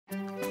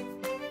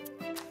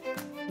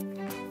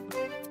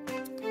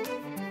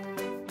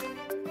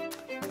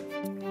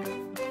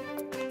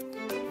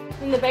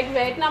And the big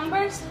red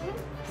numbers,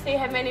 see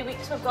how many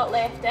weeks we've got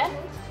left in.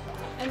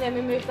 And then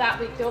we move that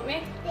week, don't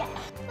we? Yeah.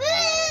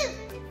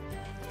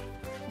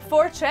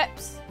 4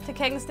 trips to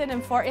Kingston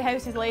and 40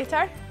 houses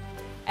later,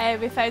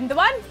 we found the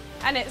one,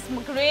 and it's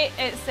great.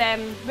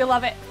 We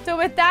love it. So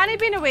with Danny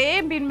being away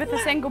and being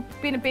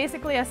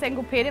basically a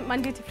single parent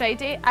Monday to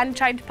Friday and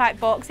trying to pack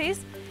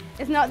boxes,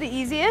 it's not the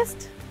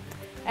easiest.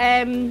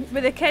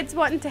 With the kids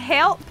wanting to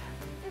help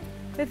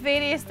with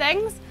various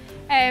things,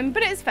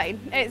 but it's fine.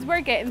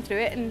 We're getting through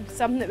it, and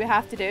something that we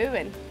have to do.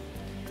 And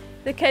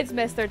the kids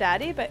miss their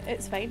daddy, but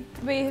it's fine.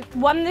 We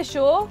won the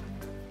show,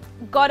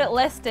 got it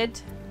listed,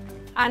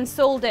 and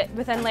sold it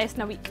within less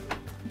than a week.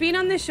 Being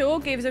on the show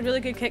gave us a really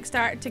good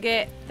kickstart to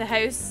get the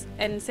house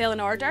in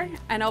selling order,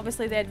 and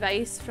obviously the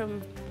advice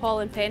from Paul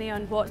and Penny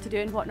on what to do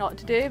and what not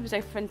to do was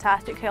a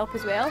fantastic help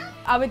as well.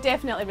 I would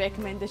definitely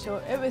recommend the show.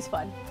 It was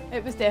fun.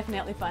 It was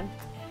definitely fun.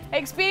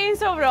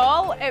 Experience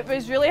overall, it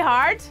was really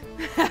hard.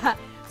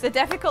 It's a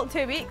difficult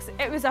 2 weeks.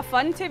 It was a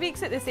fun 2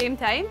 weeks at the same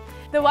time.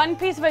 The one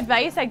piece of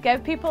advice I'd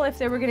give people if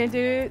they were going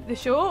to do the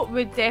show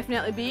would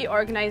definitely be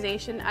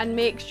organisation, and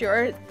make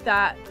sure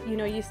that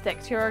you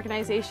stick to your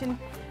organisation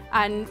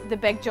and the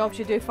big jobs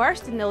you do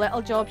first and the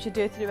little jobs you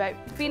do throughout.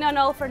 Being an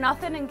all for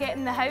nothing and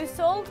getting the house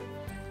sold,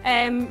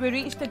 we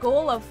reached the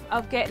goal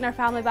of getting our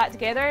family back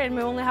together, and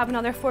we only have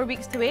another 4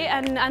 weeks to wait,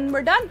 and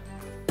we're done.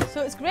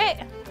 So it's great.